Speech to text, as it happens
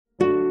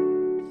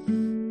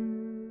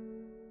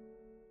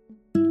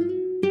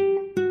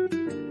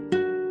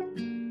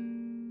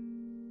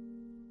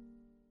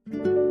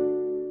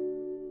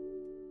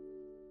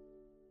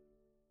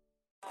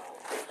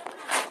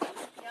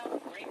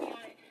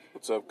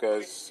up,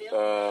 guys?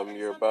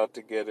 You're about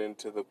to get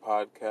into the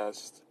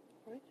podcast.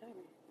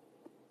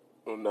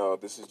 Oh, no,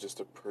 this is just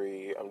a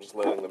pre. I'm just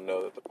letting them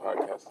know that the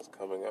podcast is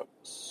coming up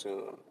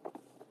soon.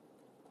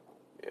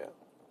 Yeah.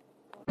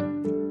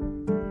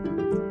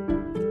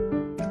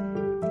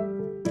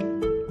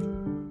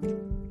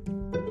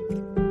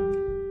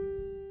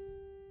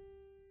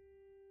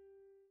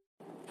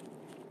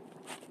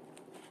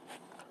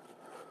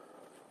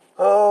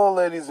 Oh,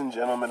 ladies and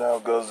gentlemen, how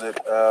goes it?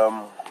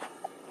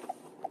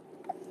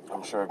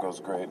 I'm sure it goes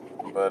great,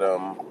 but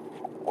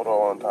what do I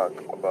want to talk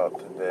about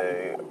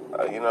today?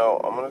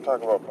 I'm going to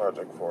talk about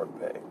Project Forward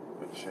Pay,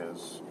 which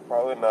is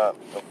probably not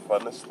the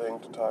funnest thing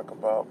to talk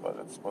about, but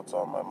it's what's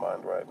on my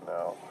mind right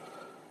now,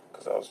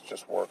 because I was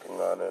just working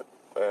on it,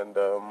 and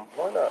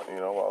why not,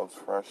 while it's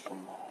fresh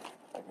and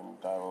I can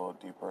dive a little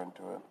deeper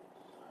into it.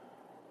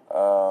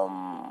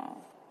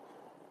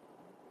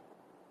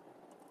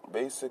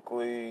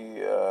 Basically,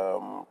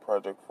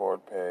 Project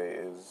Forward Pay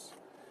is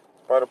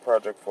part of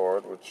Project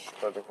Forward, which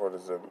Project Forward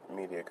is a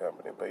media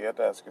company. But you have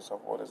to ask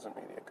yourself, what is a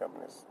media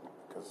company?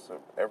 Because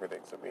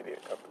everything's a media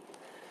company.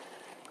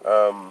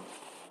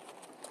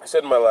 I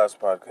said in my last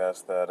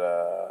podcast that,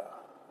 I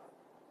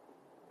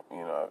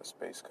have a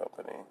space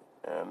company.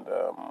 And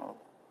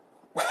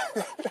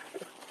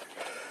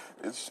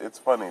it's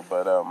funny,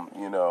 but,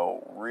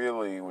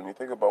 really, when you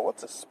think about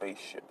what's a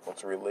spaceship,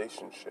 what's a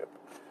relationship,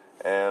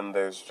 and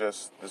there's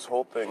just this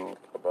whole thing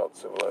about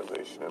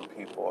civilization and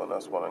people and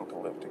us wanting to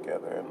live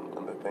together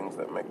and the things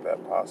that make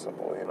that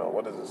possible.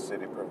 What does a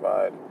city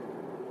provide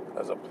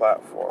as a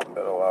platform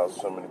that allows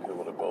so many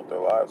people to build their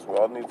lives? We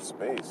all need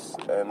space.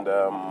 And,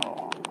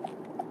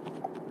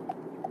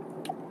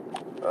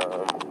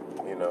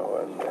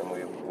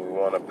 we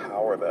want to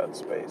power that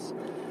space.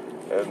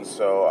 And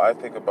so I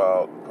think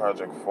about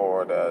Project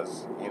Forward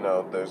as,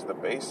 there's the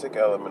basic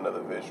element of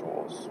the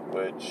visuals,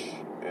 which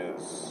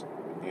is,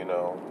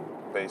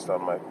 based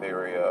on my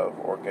theory of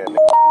organic media.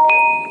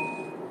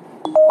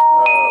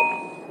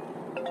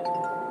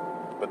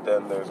 But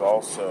then there's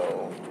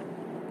also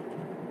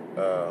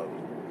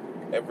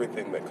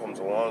everything that comes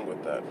along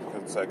with that.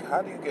 It's like,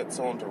 how do you get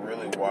someone to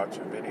really watch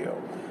a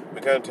video? We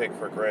kind of take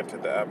for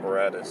granted the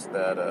apparatus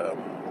that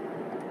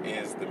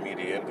is the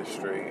media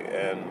industry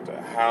and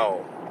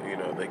how,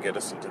 they get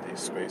us into these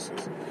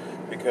spaces.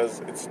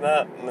 Because it's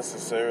not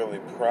necessarily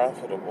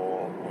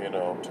profitable,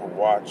 to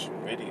watch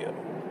video,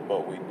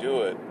 but we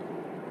do it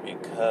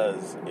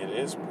because it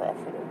is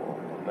profitable.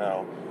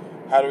 Now,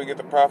 how do we get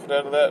the profit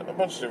out of that? A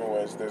bunch of different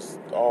ways. There's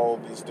all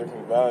these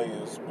different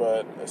values,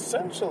 but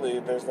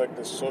essentially there's like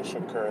this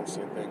social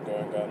currency thing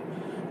going on.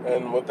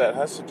 And what that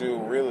has to do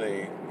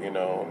really,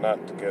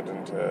 not to get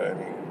into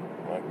any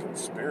like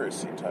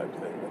conspiracy type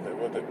thing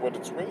with it. What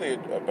it's really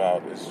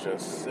about is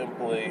just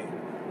simply,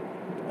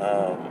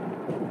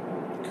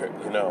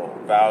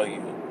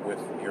 value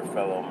with your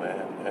fellow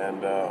man.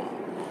 And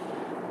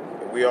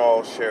we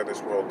all share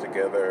this world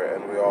together,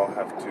 and we all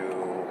have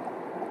to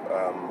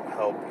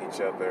help each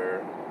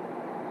other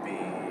be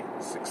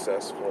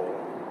successful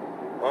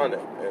on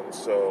it. And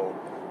so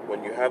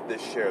when you have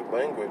this shared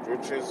language,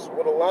 which is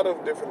what a lot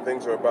of different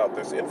things are about,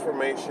 there's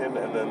information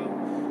and then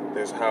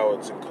there's how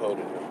it's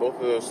encoded, and both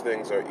of those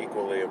things are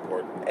equally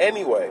important.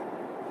 Anyway,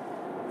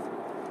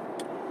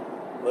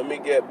 let me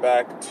get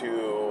back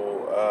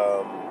to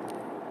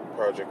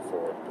Project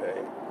Forward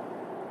Pay,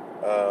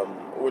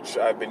 which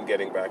I've been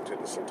getting back to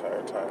this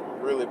entire time.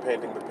 Really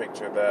painting the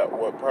picture that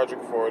what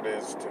Project Forward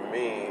is to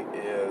me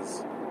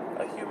is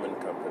a human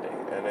company,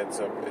 and it's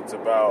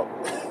about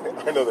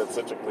I know that's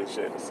such a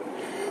cliche to say,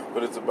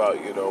 but it's about,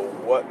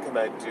 what can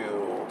I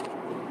do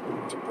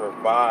to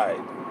provide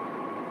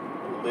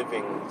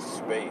living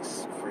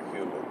space for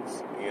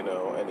humans,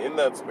 and in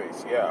that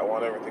space, I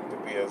want everything to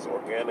be as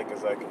organic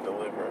as I can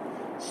deliver,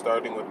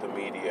 starting with the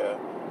media,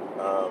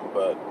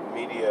 but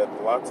media,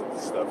 lots of the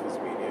stuff is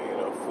media,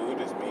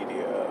 food is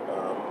media,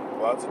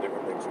 lots of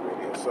different things are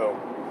media. So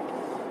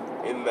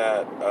in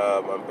that,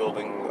 I'm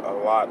building a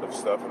lot of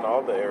stuff in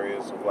all the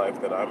areas of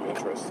life that I'm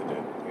interested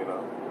in,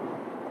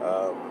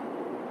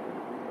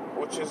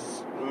 which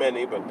is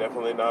many, but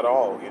definitely not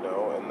all,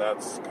 and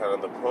that's kind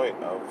of the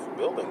point of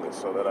building this,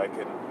 so that I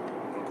can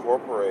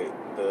incorporate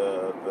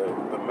the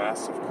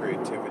massive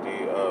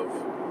creativity of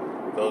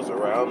those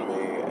around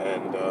me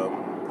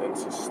and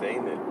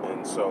sustain it.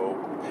 And so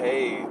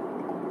pay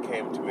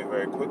came to me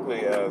very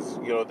quickly as,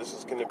 this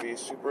is going to be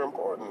super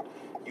important.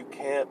 You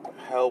can't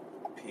help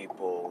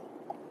people,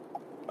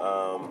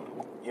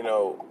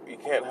 you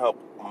can't help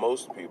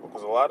most people,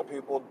 because a lot of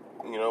people,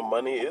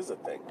 money is a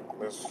thing.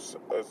 There's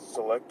a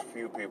select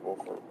few people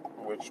for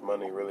which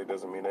money really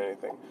doesn't mean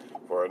anything,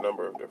 for a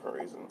number of different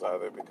reasons,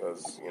 either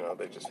because,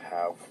 they just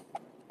have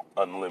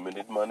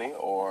unlimited money,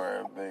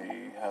 or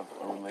they have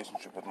a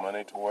relationship with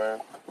money to where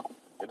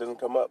it doesn't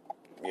come up,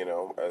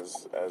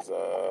 as a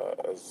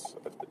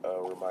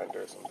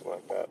reminder or something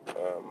like that.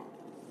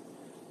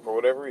 For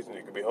whatever reason,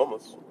 you could be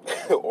homeless,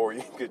 or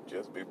you could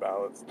just be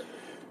balanced.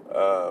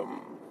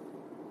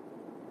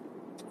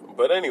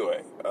 But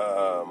anyway,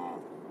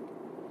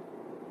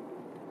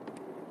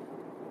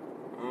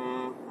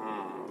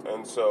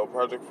 And so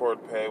Project Forward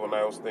Pay, when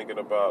I was thinking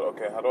about,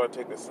 okay, how do I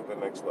take this to the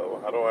next level?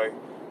 How do I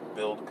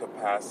build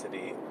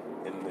capacity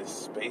in this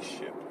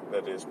spaceship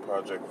that is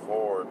Project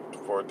Forward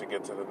for it to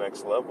get to the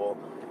next level?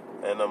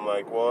 And I'm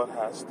like, well, it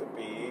has to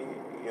be,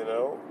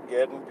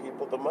 getting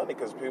people the money,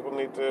 because people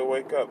need to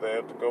wake up. They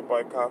have to go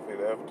buy coffee.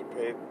 They have to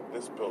pay.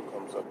 This bill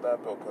comes up.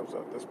 That bill comes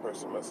up. This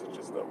person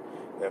messages them.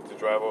 They have to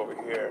drive over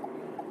here.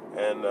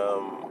 And,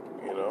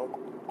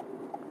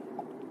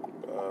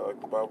 like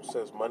the Bible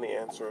says, money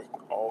answers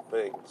all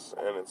things.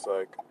 And it's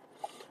like,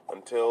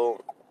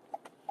 until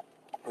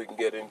we can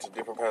get into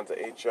different kinds of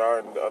HR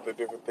and other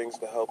different things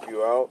to help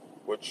you out,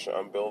 which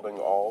I'm building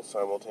all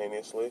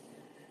simultaneously,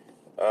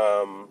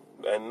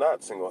 and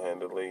not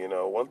single-handedly.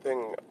 One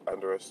thing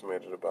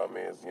underestimated about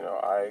me is,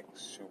 I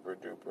super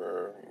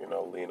duper,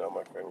 lean on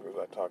my fingers.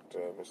 I talk to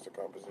Mr.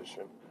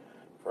 Composition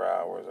for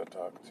hours. I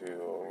talk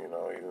to,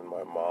 even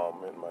my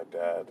mom and my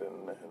dad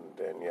and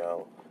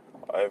Danielle.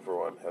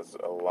 Everyone has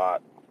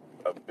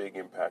a big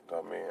impact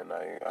on me, and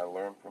I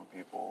learn from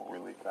people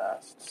really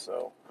fast.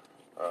 So,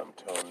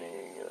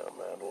 Tony,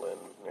 Madeline,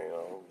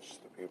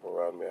 just the people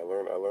around me. I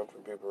learn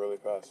from people really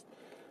fast.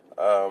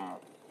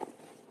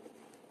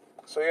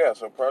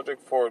 So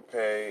Project Forward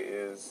Pay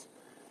is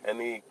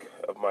any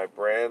of my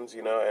brands,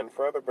 and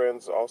for other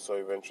brands also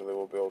eventually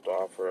we'll be able to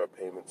offer a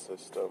payment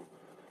system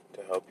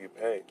to help you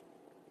pay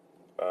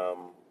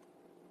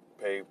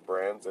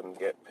brands and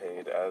get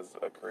paid as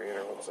a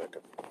creator. 1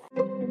 second.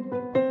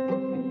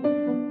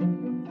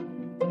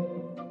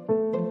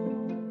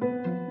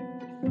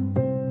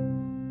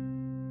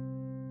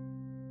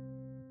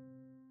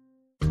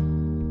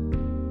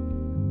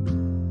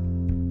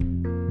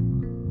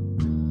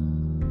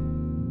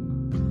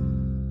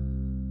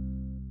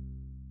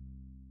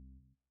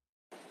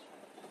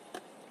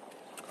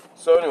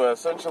 So anyway,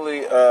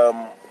 essentially,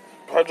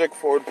 Project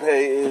Forward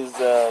Pay is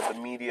the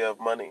media of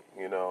money.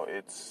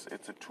 It's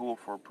a tool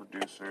for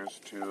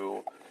producers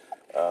to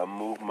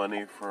move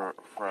money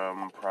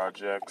from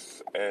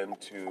projects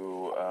and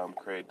to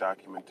create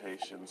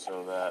documentation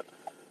so that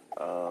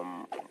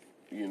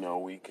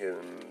we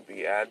can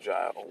be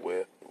agile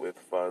with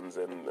funds,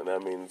 and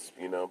that means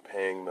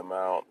paying them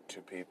out to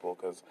people.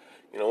 Because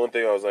one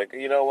thing I was like,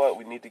 what,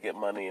 we need to get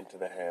money into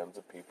the hands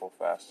of people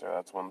faster.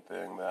 That's one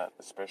thing that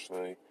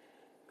especially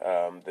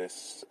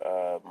this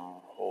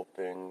whole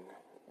thing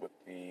with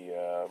the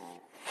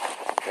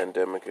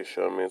pandemic has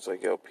shown me. It's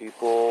like,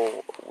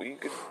 people,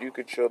 you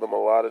could show them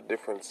a lot of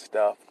different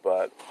stuff,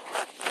 but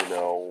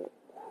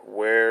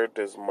where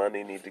does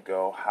money need to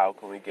go? How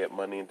can we get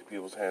money into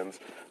people's hands?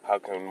 How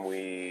can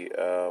we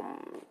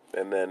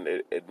and then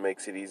it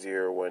makes it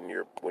easier when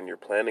you're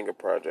planning a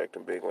project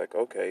and being like,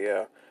 okay,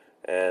 yeah,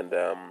 and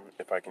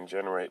if I can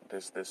generate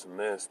this, and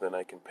this, then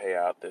I can pay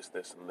out this,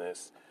 and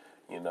this.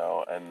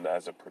 And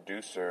as a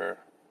producer,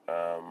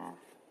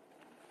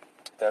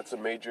 that's a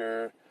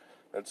major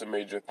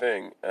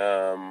thing.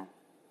 I'm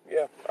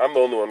the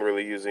only one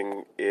really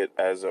using it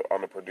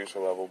on a producer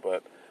level,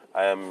 but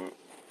I am,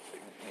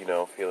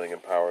 feeling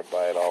empowered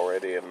by it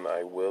already, and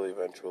I will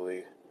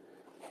eventually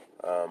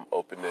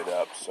open it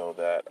up so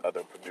that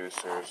other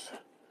producers,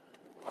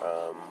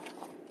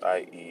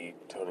 i.e.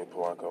 Tony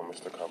Polanco and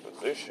Mr.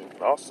 Composition,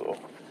 can also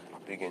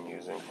begin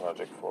using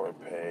Project Forward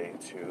Pay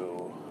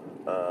to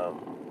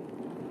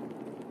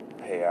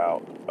pay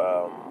out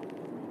on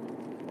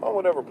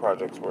whatever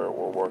projects we're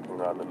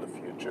working on in the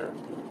future.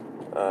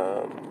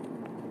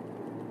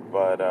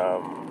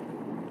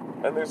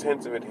 And there's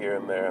hints of it here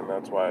and there, and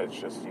that's why it's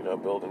just,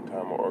 building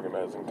time or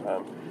organizing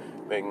time,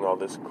 making all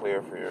this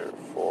clear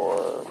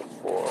for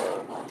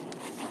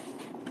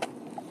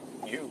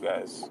you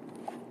guys,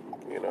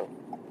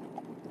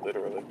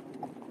 literally.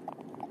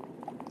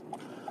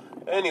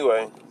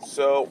 Anyway,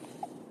 so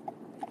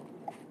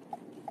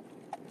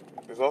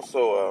there's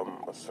also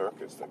a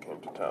circus that came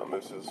to town.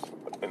 This is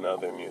in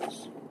other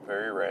news,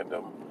 very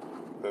random.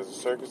 There's a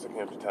circus that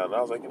came to town, and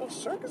I was like,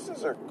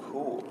 circuses are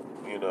cool,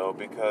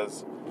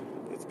 because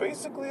it's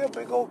basically a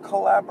big old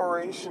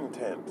collaboration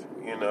tent,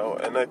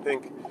 and I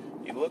think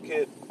you look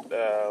at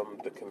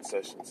the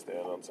concession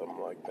stand on something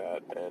like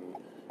that, and,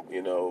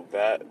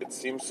 that it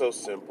seems so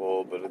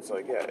simple, but it's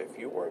like, yeah, if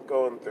you weren't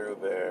going through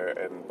there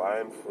and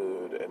buying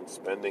food and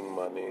spending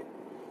money,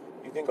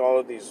 you think all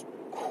of these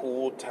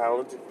cool,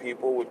 talented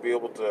people would be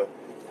able to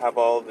have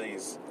all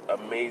these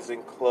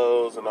amazing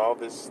clothes and all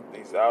these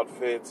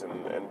outfits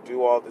and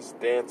do all this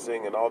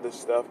dancing and all this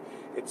stuff?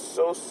 It's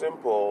so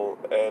simple,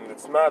 and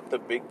it's not the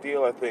big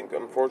deal, I think,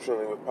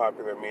 unfortunately, with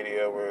popular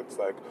media, where it's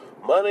like,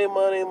 money,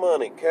 money,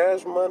 money,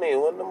 cash money,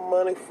 when the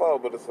money fall.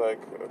 But it's like,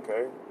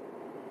 okay,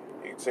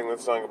 you can sing that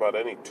song about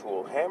any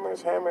tool.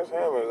 Hammers, hammers,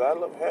 hammers. I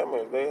love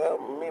hammers. They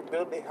help me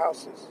build the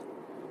houses.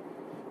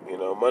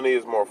 Money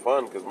is more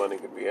fun because money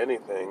could be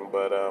anything,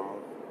 but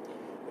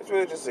it's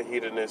really just a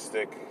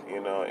hedonistic,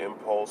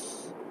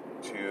 impulse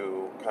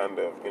to kind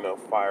of,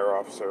 fire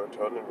off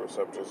serotonin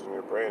receptors in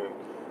your brain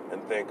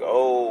and think,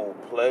 oh,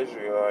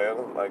 pleasure,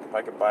 like if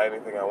I could buy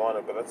anything I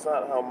wanted, but that's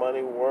not how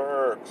money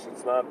works.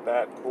 It's not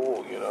that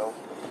cool,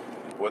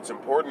 What's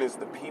important is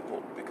the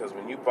people, because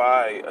when you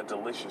buy a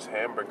delicious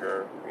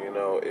hamburger,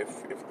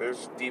 if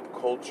there's deep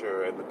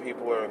culture and the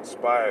people are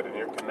inspired and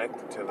you're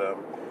connected to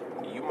them,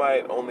 you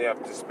might only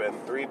have to spend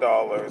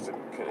 $3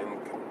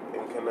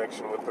 in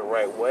connection with the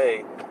right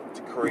way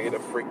to create a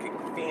freaking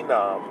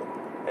phenom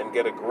and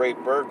get a great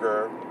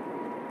burger.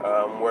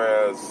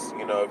 Whereas,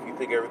 if you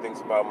think everything's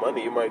about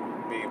money, you might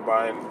be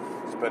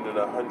spending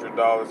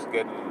 $100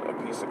 getting a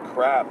piece of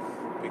crap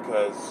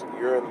because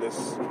you're in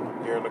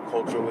a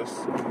culturalist,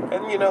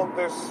 and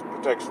there's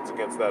protections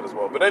against that as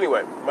well. But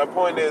anyway, my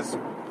point is,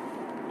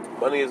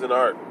 money is an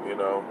art.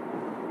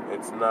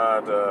 It's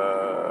not.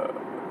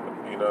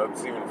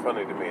 It's even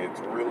funny to me. It's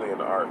really an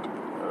art,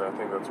 and I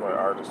think that's why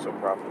art is so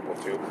profitable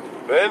too.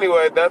 But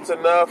anyway, that's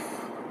enough.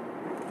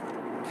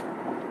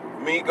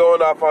 Me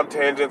going off on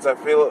tangents. I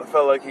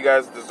felt like you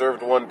guys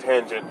deserved one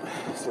tangent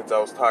since I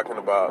was talking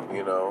about,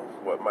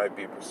 what might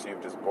be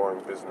perceived as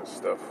boring business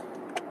stuff.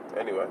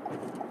 Anyway,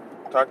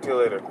 talk to you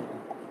later.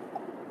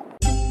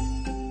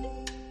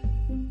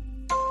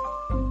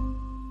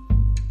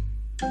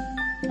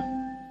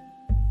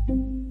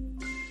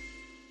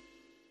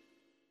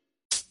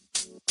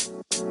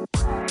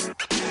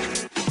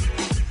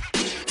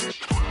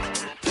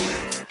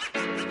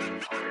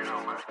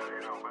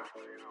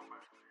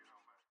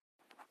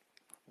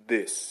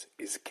 This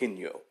is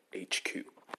Kinyo HQ.